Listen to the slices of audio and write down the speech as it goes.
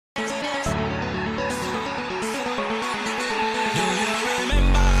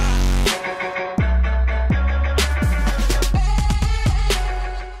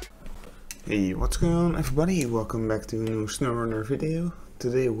Hey, what's going on everybody? Welcome back to a new SnowRunner video.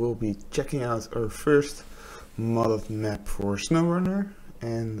 Today we'll be checking out our first modded map for SnowRunner,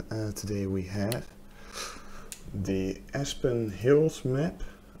 and today we have the Aspen Hills map.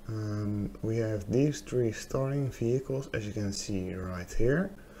 We have these three starting vehicles, as you can see right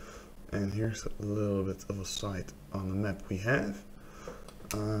here, and here's a little bit of a sight on the map we have.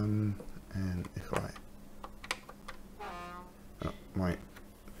 And if my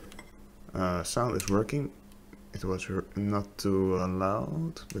sound is working. It was not too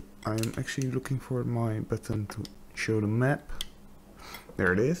loud, but I am actually looking for my button to show the map.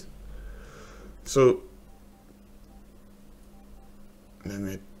 There it is. So let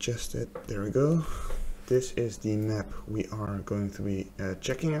me adjust it. There we go. This is the map we are going to be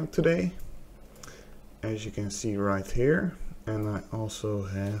checking out today, as you can see right here. And I also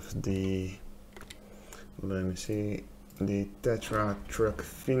have the, let me see, the Tatra truck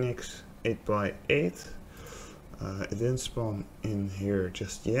Phoenix 8x8. It didn't spawn in here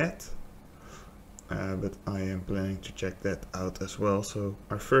just yet, but I am planning to check that out as well. So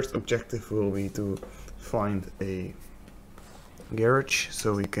our first objective will be to find a garage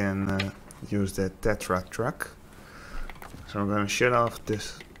so we can use that Tatra truck. So I'm going to shut off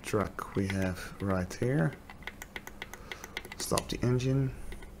this truck we have right here, stop the engine,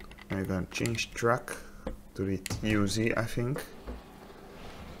 and I'm going to change truck to the TUZ, I think.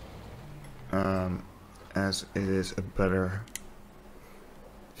 As it is a better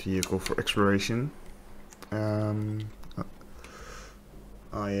vehicle for exploration. I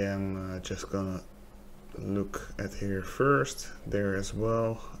am just gonna look at here first, there as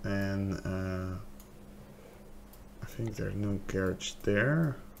well, and I think there's no garage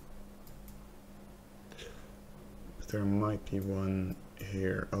there, but there might be one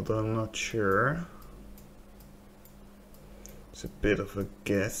here, although I'm not sure. It's a bit of a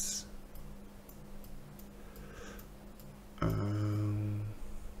guess. I'm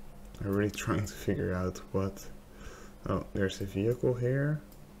really trying to figure out what... Oh, there's a vehicle here.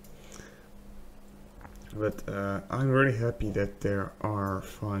 But I'm really happy that there are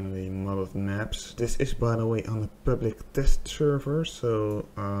finally modded maps. This is, by the way, on the public test server, so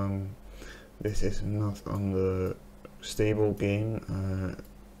this is not on the stable game.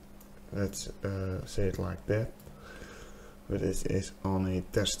 Let's say it like that. But this is on a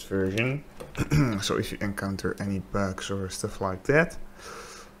test version. So if you encounter any bugs or stuff like that,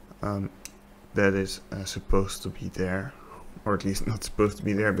 that is supposed to be there, or at least not supposed to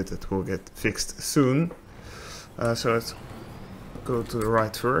be there, but it will get fixed soon. So let's go to the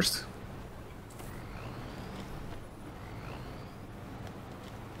right first.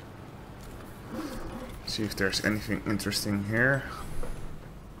 See if there's anything interesting here.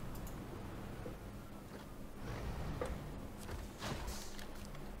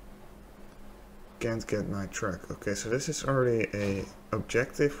 Can't get my truck. Okay, so this is already a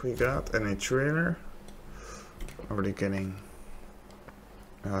objective we got, and a trailer. Already getting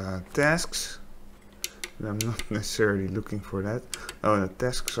tasks. But I'm not necessarily looking for that. Oh, and the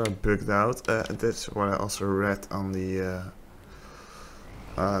tasks are bugged out. That's what I also read on the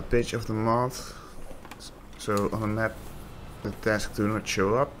page of the mod. So on the map, the tasks do not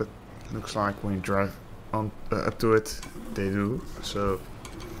show up, but it looks like when you drive on up to it, they do. So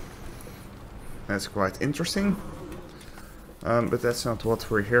that's quite interesting, but that's not what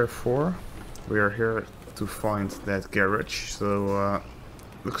we're here for. We are here to find that garage, so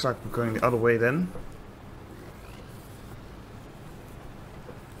looks like we're going the other way then.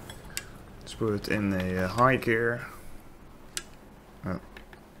 Let's put it in a high gear. Oh,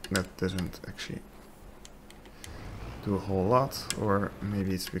 that doesn't actually do a whole lot, or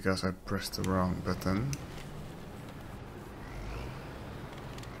maybe it's because I pressed the wrong button.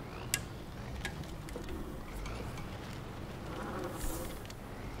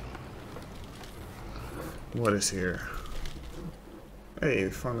 What is here? Hey, we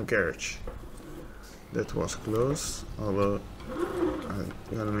found a garage. That was close, although I'm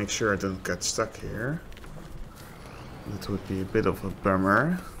gonna make sure I don't get stuck here. That would be a bit of a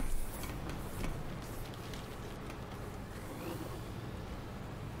bummer.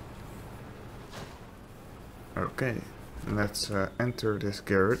 Okay, let's enter this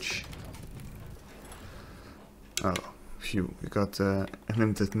garage. Oh, phew, we got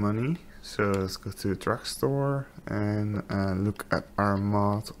limited money. So let's go to the drugstore and look at our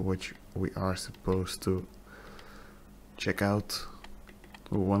mod, which we are supposed to check out.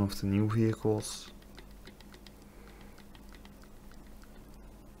 One of the new vehicles.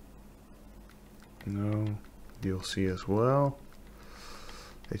 No, DLC as well.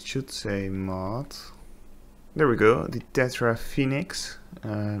 It should say mod. There we go, the Tatra Phoenix,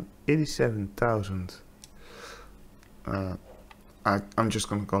 87,000. I'm just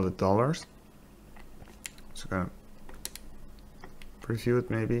gonna call it dollars. So gonna preview it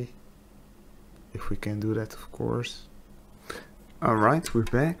maybe, if we can do that, of course. Alright, we're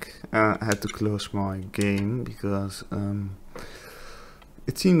back. I had to close my game because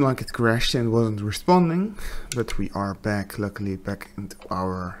it seemed like it crashed and wasn't responding, but we are back, luckily back into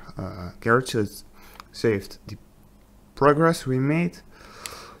our garage. So it's saved the progress we made.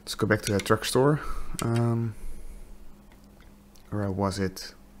 Let's go back to that truck store. Where was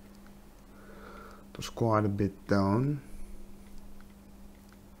it? It was quite a bit down.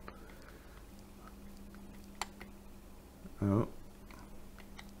 Oh,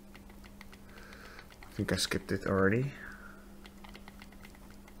 I think I skipped it already.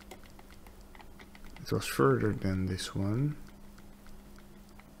 It was further than this one.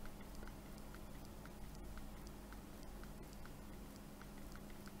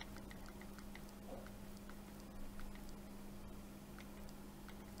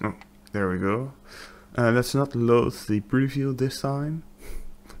 Oh, there we go. Let's not load the preview this time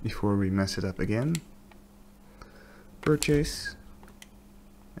before we mess it up again. Purchase,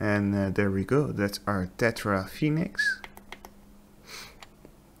 and there we go. That's our Tatra Phoenix.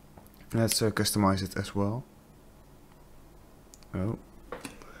 Let's customize it as well. Oh,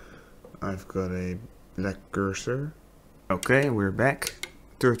 I've got a black cursor. Okay, we're back.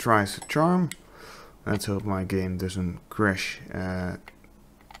 Third try is a charm. Let's hope my game doesn't crash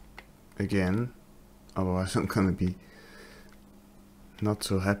again, otherwise I'm gonna be not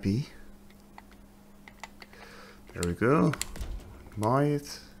so happy. There we go. Buy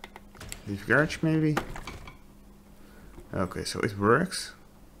it. Leave garage maybe. Okay, so it works.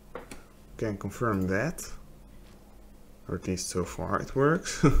 Can confirm that, or at least so far it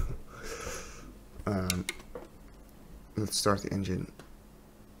works. Let's start the engine.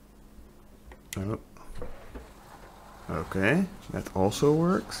 Oh. Okay, that also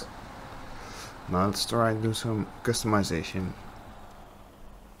works. Now let's try and do some customization.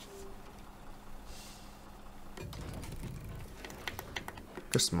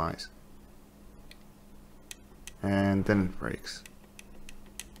 Customize. And then it breaks.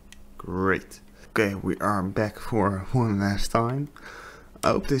 Great. Okay, we are back for one last time. I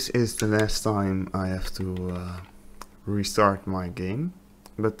hope this is the last time I have to restart my game.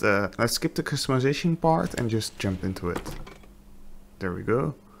 But let's skip the customization part and just jump into it. There we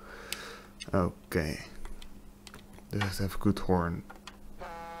go. Okay. Does it have a good horn?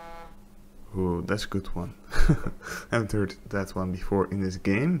 Ooh, that's a good one. I haven't heard that one before in this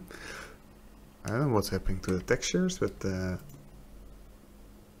game. I don't know what's happening to the textures, but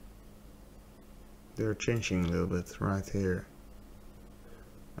they're changing a little bit right here.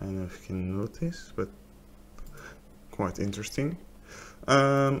 I don't know if you can notice, but quite interesting.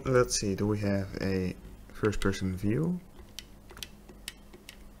 Let's see, do we have a first-person view?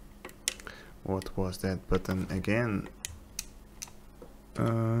 What was that button again?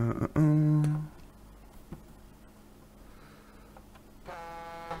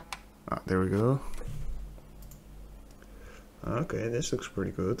 There we go. Okay, this looks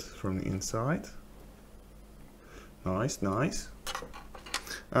pretty good from the inside. Nice, nice.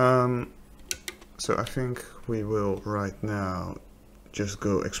 So I think we will right now just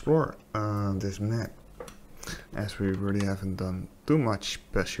go explore this map, as we really haven't done too much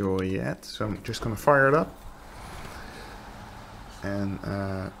special yet. So I'm just gonna fire it up and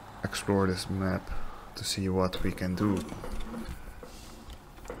explore this map to see what we can do.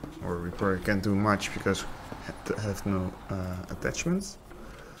 Or we probably can't do much because we have no attachments,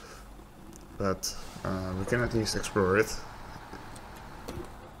 but we can at least explore it,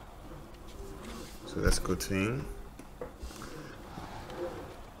 so that's a good thing.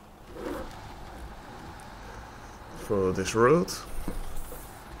 Follow this road.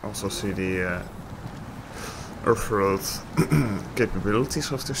 Also see the off-road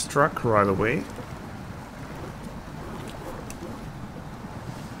capabilities of this truck right away.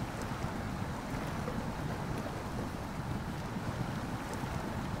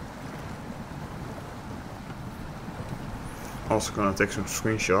 Also gonna take some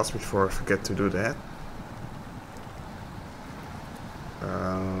screenshots before I forget to do that.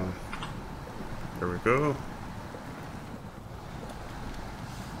 There we go.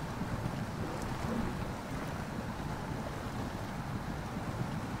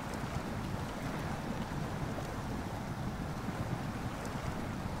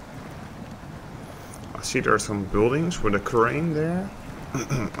 I see there are some buildings with a crane there.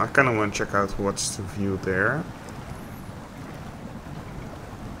 I kind of want to check out what's the view there.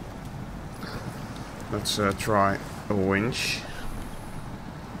 Let's try a winch.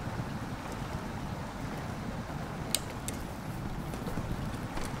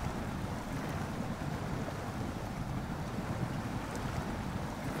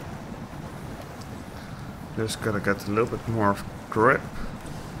 Just gotta get a little bit more grip.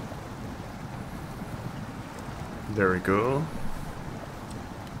 There we go.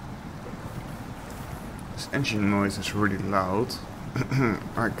 This engine noise is really loud.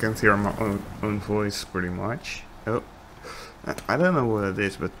 I can't hear my own voice pretty much. Oh, I don't know what it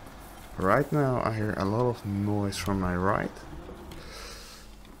is, but right now I hear a lot of noise from my right.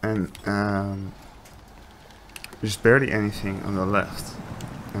 And there's barely anything on the left.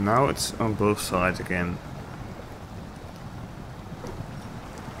 And now it's on both sides again.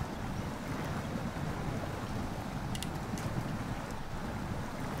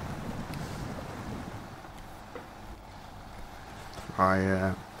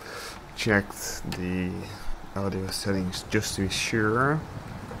 I checked the audio settings just to be sure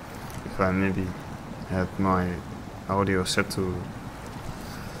if I maybe had my audio set to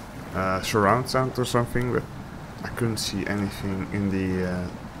surround sound or something, but I couldn't see anything in the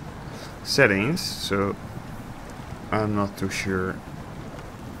settings, so I'm not too sure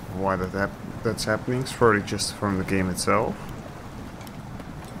why that's happening. It's probably just from the game itself.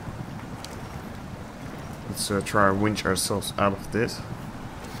 Let's try to winch ourselves out of this.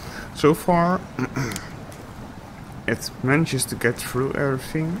 So far, it manages to get through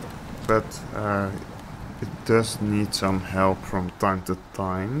everything, but it does need some help from time to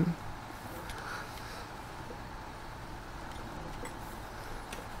time.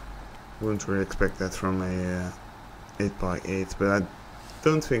 Wouldn't really expect that from a 8x8, but I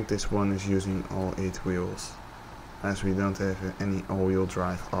don't think this one is using all 8 wheels, as we don't have any all-wheel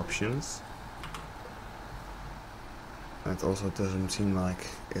drive options. It also doesn't seem like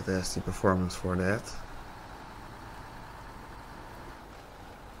it has the performance for that.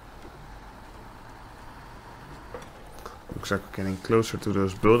 Looks like we're getting closer to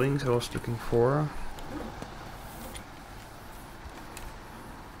those buildings I was looking for.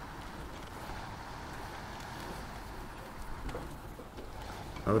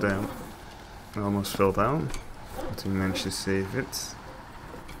 Oh damn, I almost fell down, but we managed to save it.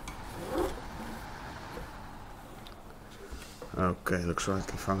 Okay, looks like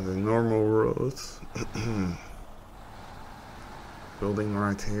we found a normal road. Building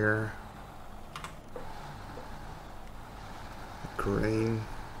right here. A crane.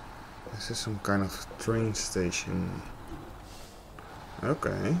 This is some kind of train station.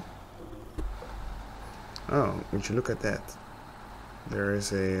 Okay. Oh, would you look at that? There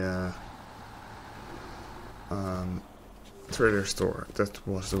is a trader store. That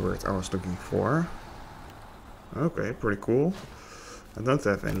was the word I was looking for. Okay, pretty cool. I don't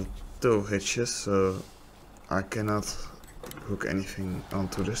have any tow hitches, so I cannot hook anything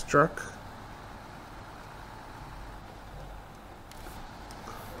onto this truck.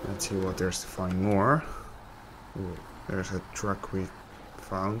 Let's see what there's to find more. Ooh, there's a truck we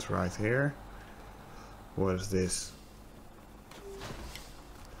found right here. What is this?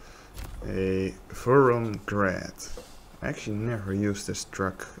 A Voron Grad. I actually never used this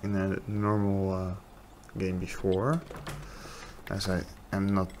truck in a normal game before, as I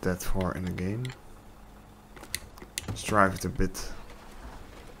am not that far in the game. Let's drive it a bit.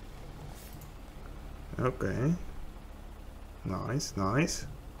 Okay. Nice, nice.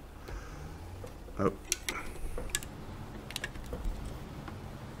 Oh.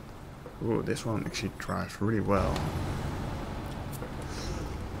 Ooh, this one actually drives really well.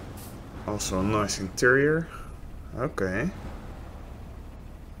 Also a nice interior. Okay.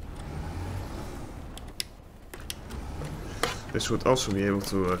 This would also be able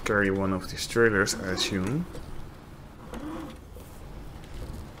to carry one of these trailers, I assume.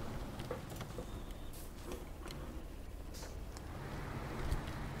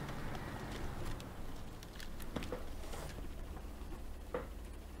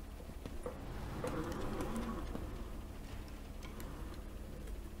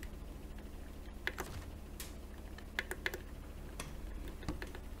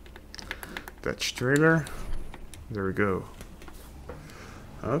 Dutch trailer. There we go.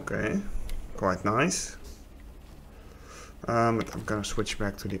 Okay, quite nice. But I'm gonna switch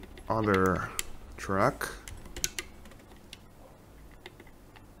back to the other truck.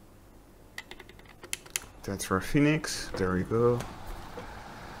 Tatra Phoenix. There we go.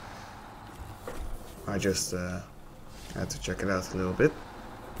 I just had to check it out a little bit,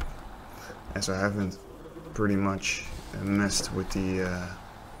 as I haven't pretty much messed with the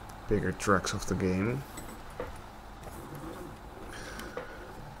bigger trucks of the game.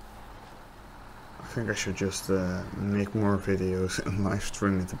 I think I should just make more videos and live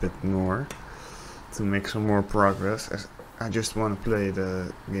stream it a bit more to make some more progress, as I just want to play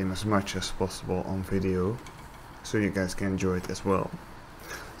the game as much as possible on video so you guys can enjoy it as well.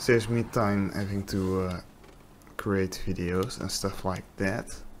 Saves me time having to create videos and stuff like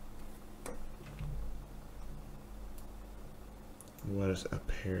that. What is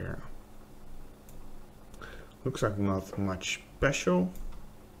up here? Looks like not much special.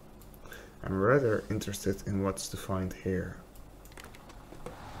 I'm rather interested in what's to find here.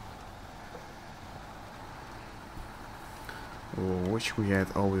 Wish we had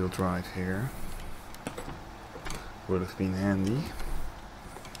all-wheel drive here. Would have been handy.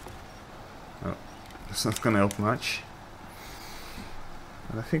 Oh, that's not gonna help much.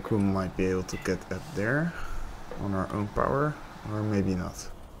 But I think we might be able to get up there on our own power, or maybe not.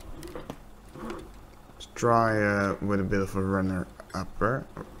 Let's try with a bit of a runner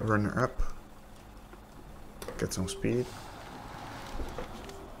up. Get some speed.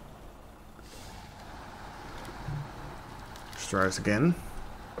 Let's try this again.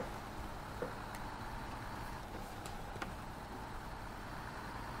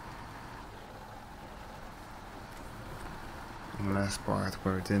 And the last part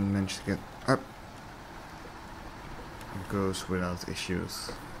where it didn't manage to get up, it goes without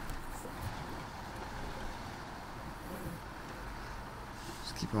issues.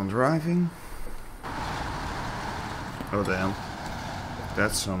 Just keep on driving. Oh damn,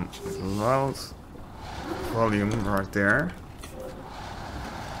 that's some loud volume right there.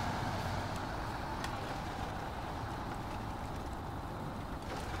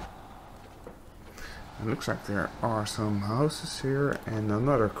 It looks like there are some houses here and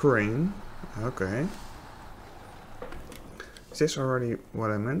another crane. Okay. Is this already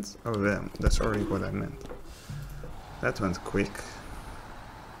what I meant? Oh damn, that's already what I meant. That went quick.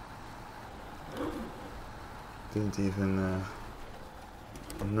 Didn't even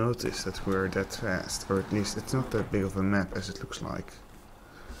notice that we're that fast, or at least it's not that big of a map as it looks like.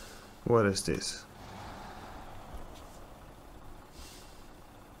 What is this?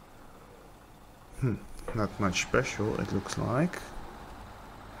 Not much special, it looks like.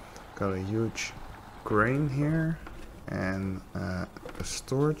 Got a huge crane here and a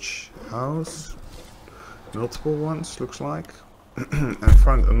storage house, multiple ones looks like. I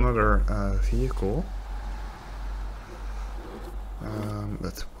found another vehicle.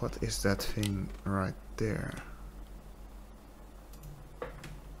 But what is that thing right there?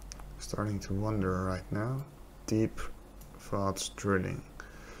 Starting to wonder right now. Deep thoughts drilling.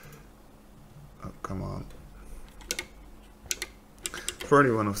 Oh, come on.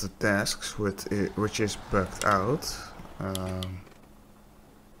 Probably one of the tasks with it, which is bugged out.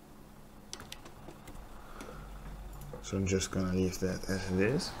 So I'm just gonna leave that as it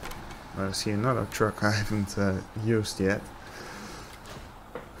is. But I see another truck I haven't used yet.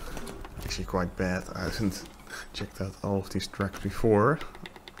 Actually quite bad. I haven't checked out all of these tracks before.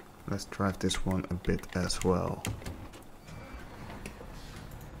 Let's drive this one a bit as well.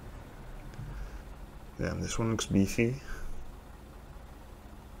 Damn, this one looks beefy.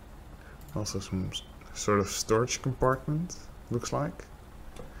 Also some sort of storage compartment, looks like.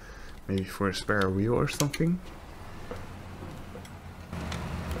 Maybe for a spare wheel or something.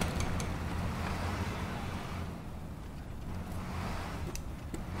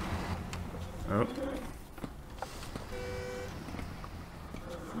 Oh.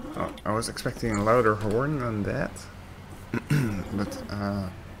 Oh, I was expecting a louder horn than that. But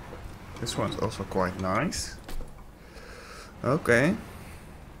this one's also quite nice. Okay.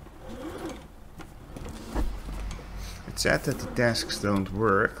 It's sad that the tasks don't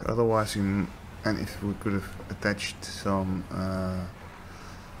work, otherwise and if we could have attached some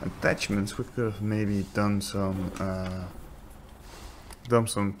attachments, we could have maybe done some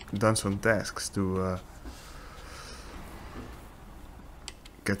tasks to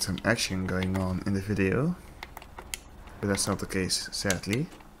get some action going on in the video, but that's not the case, sadly.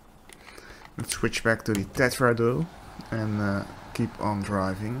 Let's switch back to the Tatra though and keep on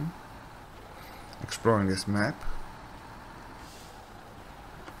driving, exploring this map.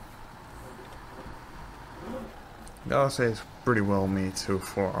 I'll say it's pretty well made so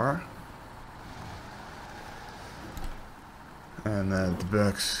far. And the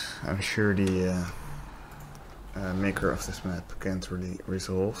bugs, I'm sure the maker of this map can't really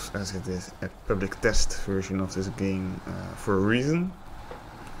resolve, as it is a public test version of this game for a reason.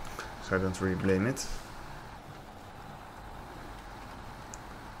 So I don't really blame it.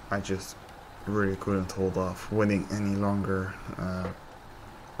 I just really couldn't hold off winning any longer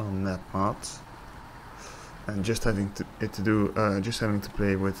on map mods. And just having to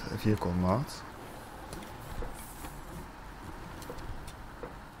play with vehicle mods.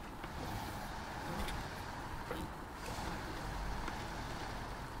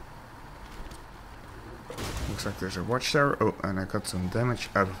 Looks like there's a watchtower. Oh, and I got some damage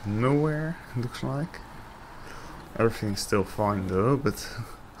out of nowhere, looks like. Everything's still fine though, but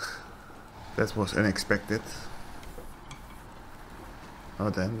that was unexpected. Oh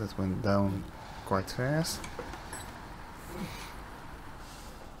damn, that went down quite fast.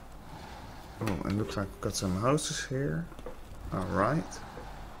 Oh, and looks like we've got some houses here. Alright.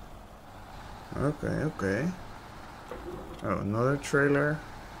 Okay, okay. Oh, another trailer.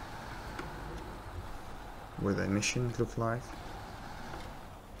 With a mission, it looked like.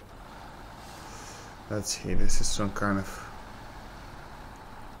 Let's see, this is some kind of...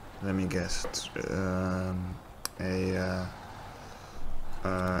 Let me guess. It's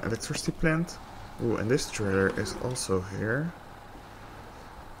electricity plant. Ooh, and this trailer is also here.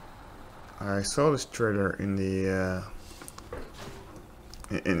 I saw this trailer in the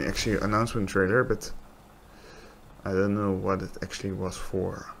in actually announcement trailer, but I don't know what it actually was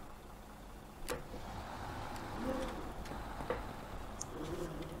for.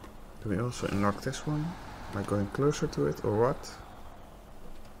 Do we also unlock this one by going closer to it, or what?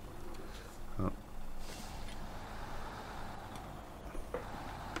 Oh.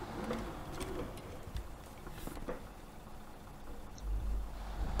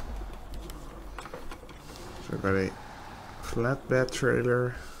 So I got a flatbed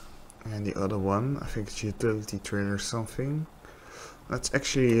trailer, and the other one, I think it's utility trailer something. Let's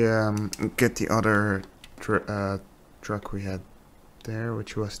actually get the other truck we had there,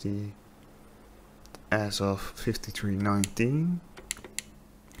 which was the ASOF 5319.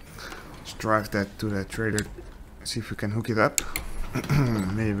 Let's drive that to that trailer, see if we can hook it up.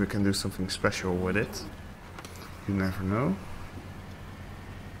 Maybe we can do something special with it. You never know.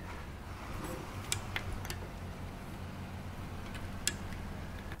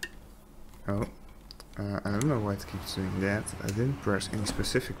 Oh, I don't know why it keeps doing that. I didn't press any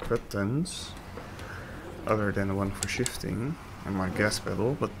specific buttons other than the one for shifting and my gas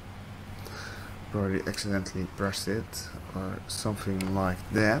pedal, but probably accidentally pressed it or something like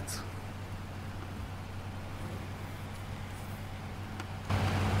that.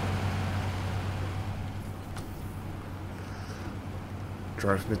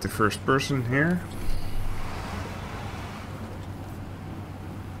 Drive with the first person here.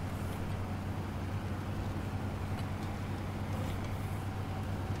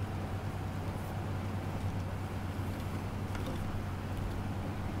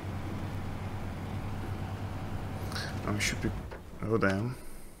 I should be... Oh damn.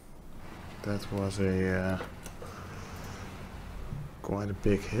 That was a quite a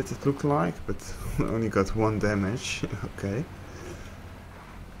big hit it looked like, but only got 1 damage. Okay.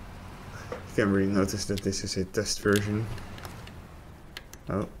 You can really notice that this is a test version.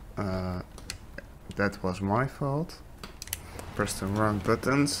 Oh, that was my fault. Pressed the wrong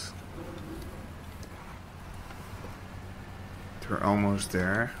buttons. We're almost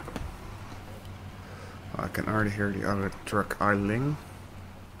there. I can already hear the other truck idling.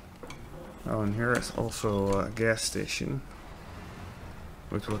 Oh, and here is also a gas station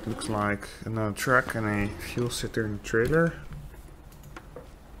with what looks like another truck and a fuel cistern trailer.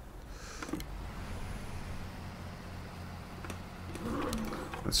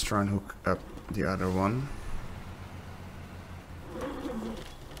 Let's try and hook up the other one.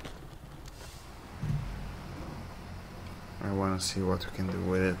 I want to see what we can do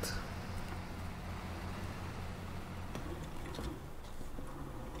with it.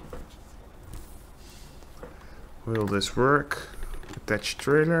 Will this work? Attach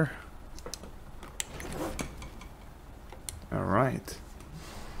trailer. Alright.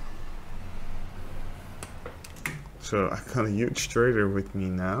 So I got a huge trailer with me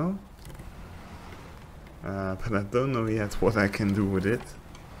now. But I don't know yet what I can do with it.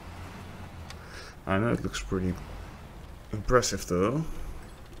 I know it looks pretty impressive though.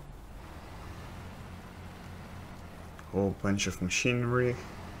 Whole bunch of machinery.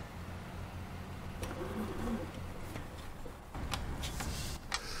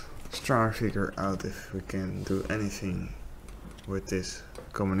 Try to figure out if we can do anything with this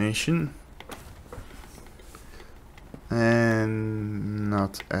combination, and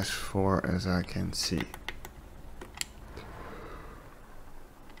not as far as I can see.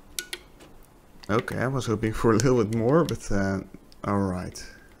 Okay, I was hoping for a little bit more, but alright,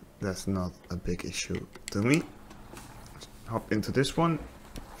 that's not a big issue to me. Let's hop into this one.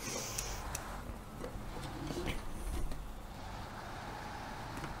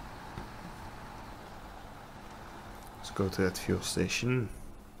 Go to that fuel station.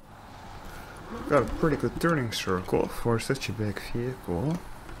 Got a pretty good turning circle for such a big vehicle,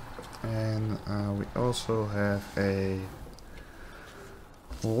 and we also have a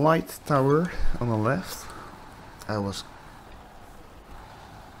light tower on the left I was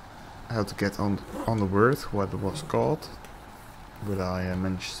how to get on the word what it was called, but I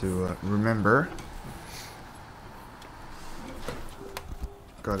managed to remember.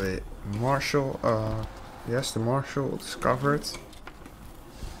 Got a Marshall, yes, the Marshall discovered.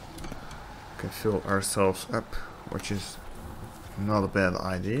 Can fill ourselves up, which is not a bad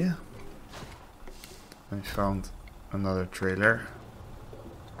idea. I found another trailer.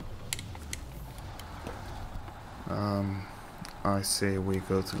 I say we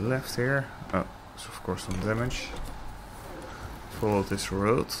go to the left here. Oh, there's of course some damage. Follow this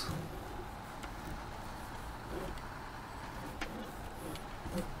road.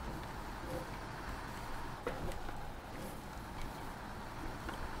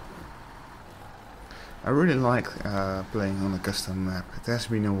 I really like playing on a custom map. It has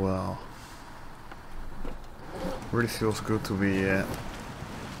been a while. Really feels good to be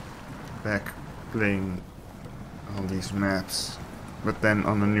back playing on these maps, but then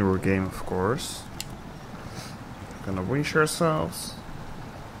on a newer game, of course. Gonna winch ourselves.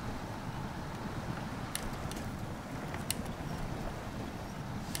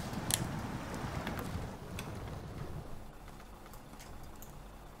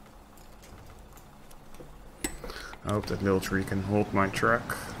 I hope that little tree can hold my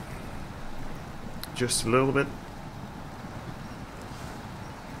truck just a little bit.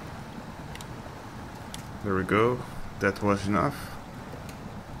 There we go, that was enough.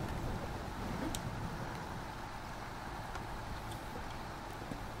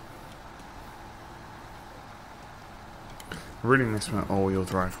 I really miss my all-wheel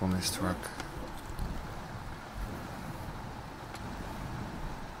drive on this truck.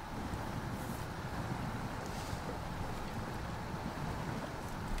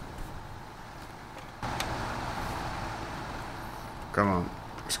 Come on,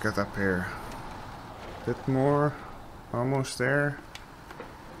 let's get up here. Bit more, almost there,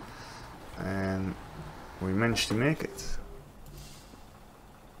 and we managed to make it.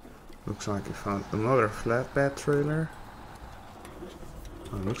 Looks like we found another flatbed trailer.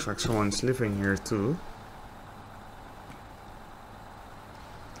 Oh, looks like someone's living here too.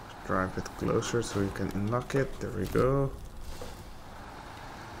 Drive it closer so you can unlock it. There we go.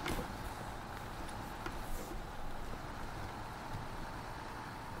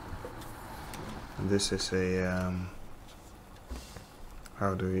 This is a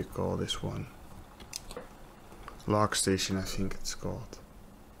how do you call this one? Log station, I think it's called.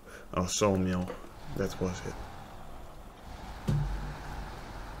 Oh, sawmill, that was it.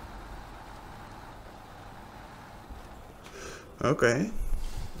 Okay,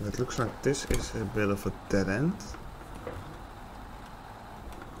 it looks like this is a bit of a dead end.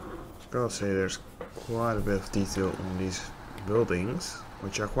 Gotta say, there's quite a bit of detail on these buildings,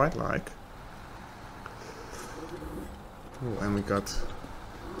 which I quite like. Oh, and we got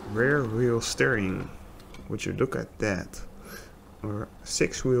rear wheel steering. Would you look at that? Or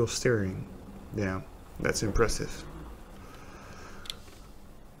 6-wheel steering. Yeah, that's impressive.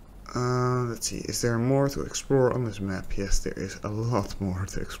 Let's see, is there more to explore on this map? Yes, there is a lot more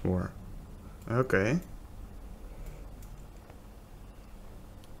to explore. Okay.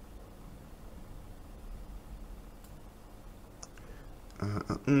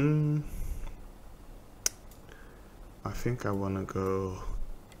 I think I want to go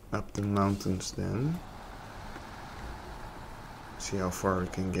up the mountains then. See how far we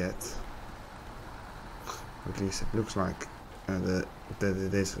can get. At least it looks like that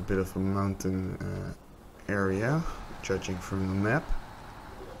it is a bit of a mountain area, judging from the map.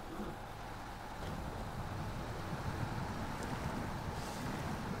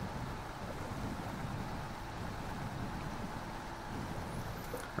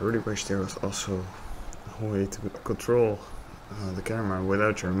 I really wish there was also a way to control the camera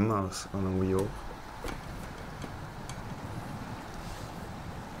without your mouse on a wheel.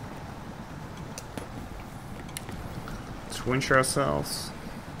 Let's winch ourselves.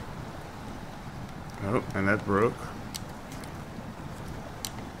 Oh, and that broke.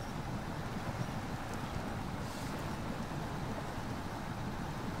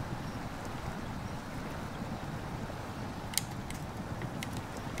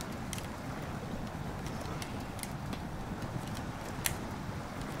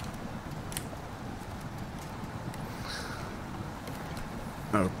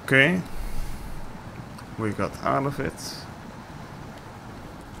 Okay, we got out of it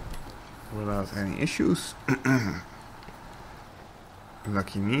without any issues.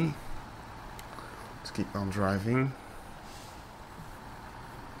 Lucky me. Let's keep on driving.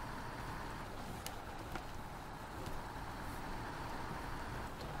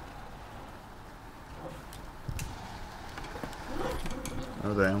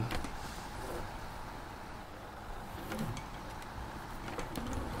 Oh damn.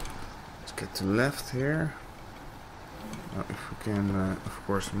 Let's get to left here. If we can, of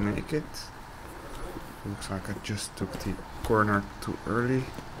course, make it. Looks like I just took the corner too early.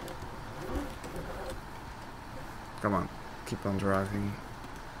 Come on, keep on driving.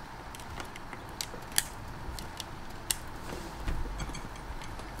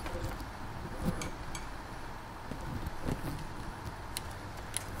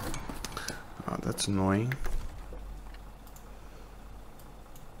 Oh, that's annoying.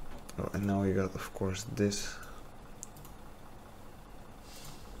 Oh, and now you got, of course, this.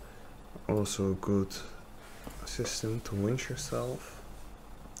 Also a good system to winch yourself.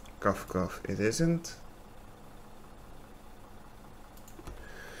 Cough cough, it isn't.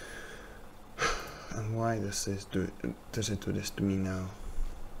 And why does it do this to me now?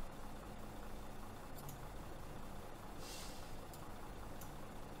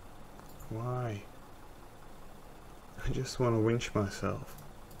 Why? I just want to winch myself.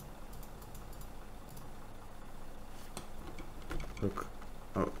 Look.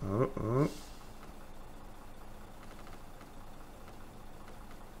 Oh, oh, oh.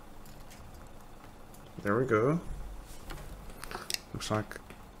 There we go. Looks like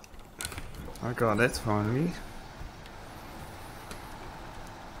I got it finally.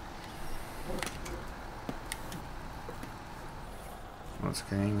 Well, it's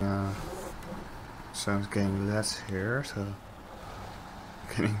getting, sounds getting less here, so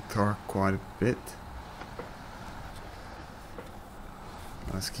getting dark quite a bit.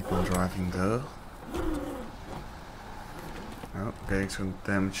 Let's keep on driving though. Oh, getting some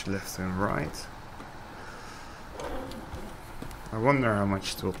damage left and right. I wonder how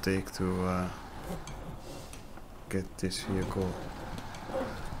much it will take to get this vehicle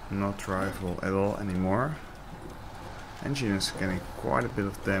not drivable at all anymore. Engine is getting quite a bit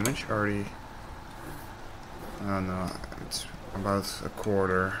of damage already. I don't know, it's about a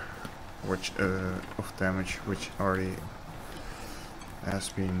quarter which of damage which already has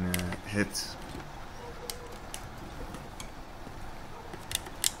been hit.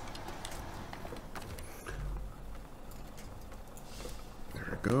 There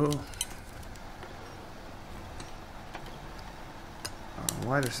we go.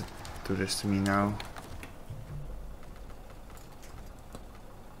 Why does it do this to me now?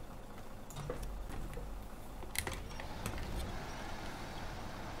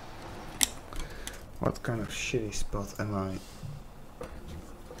 What kind of shitty spot am I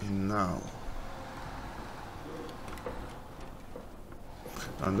in now?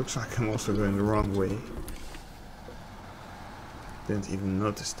 Looks like I'm also going the wrong way. Didn't even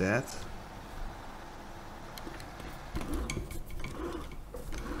notice that.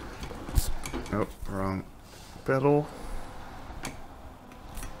 Oh, wrong pedal.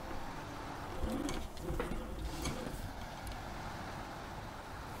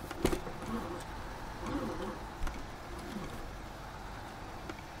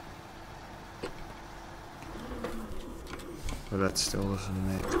 But that still doesn't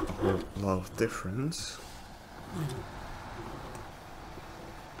make a whole lot of difference.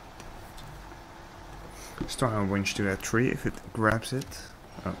 Let's try and winch to that tree if it grabs it.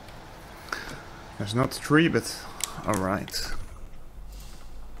 Oh. There's not a tree, but alright.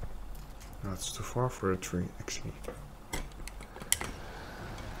 That's too far for a tree, actually.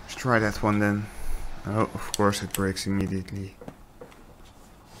 Let's try that one then. Oh, of course it breaks immediately.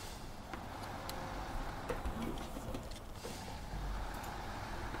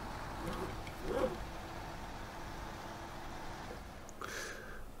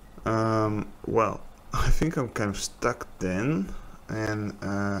 Well, I think I'm kind of stuck then, and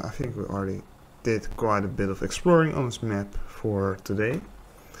I think we already did quite a bit of exploring on this map for today.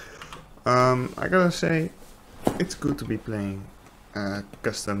 I gotta say, it's good to be playing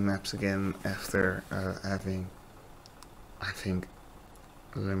custom maps again after having, I think,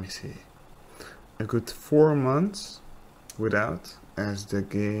 let me see, a good 4 months without, as the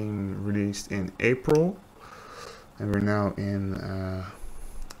game released in April, and we're now in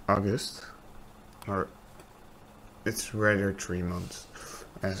August, or it's rather 3 months,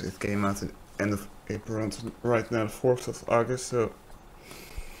 as it came out at the end of April and right now the 4th of August, so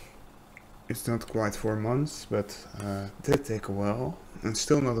it's not quite 4 months, but it did take a while and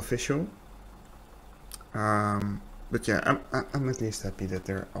still not official. But yeah, I'm at least happy that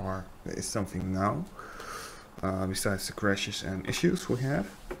there is something now, besides the crashes and issues we have.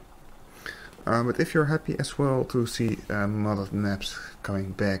 But if you're happy as well to see modded maps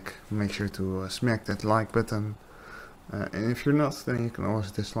coming back, make sure to smack that like button. And if you're not, then you can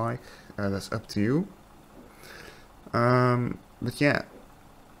always dislike. That's up to you. But yeah,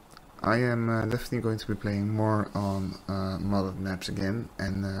 I am definitely going to be playing more on modded maps again,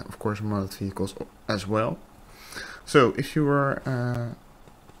 and of course modded vehicles as well. So if you were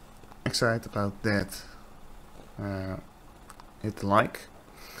excited about that, hit the like,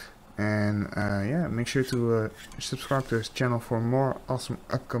 and yeah, make sure to subscribe to this channel for more awesome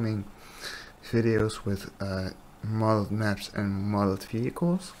upcoming videos with modded maps and modded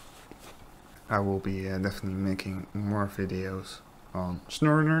vehicles. I will be definitely making more videos on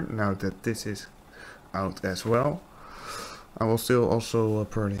SnowRunner now that this is out as well. I will still also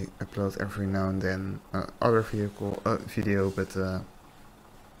probably upload every now and then other video, but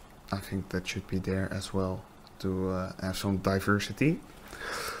I think that should be there as well to have some diversity.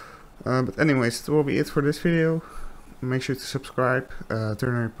 But anyways, that will be it for this video. Make sure to subscribe,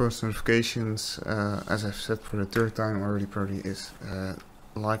 turn on your post notifications, as I've said for the third time already probably, is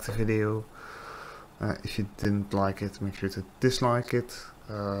like the video. If you didn't like it, make sure to dislike it.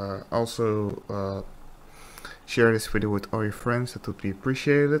 Also share this video with all your friends, that would be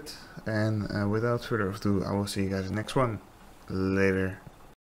appreciated. And without further ado, I will see you guys in the next one. Later.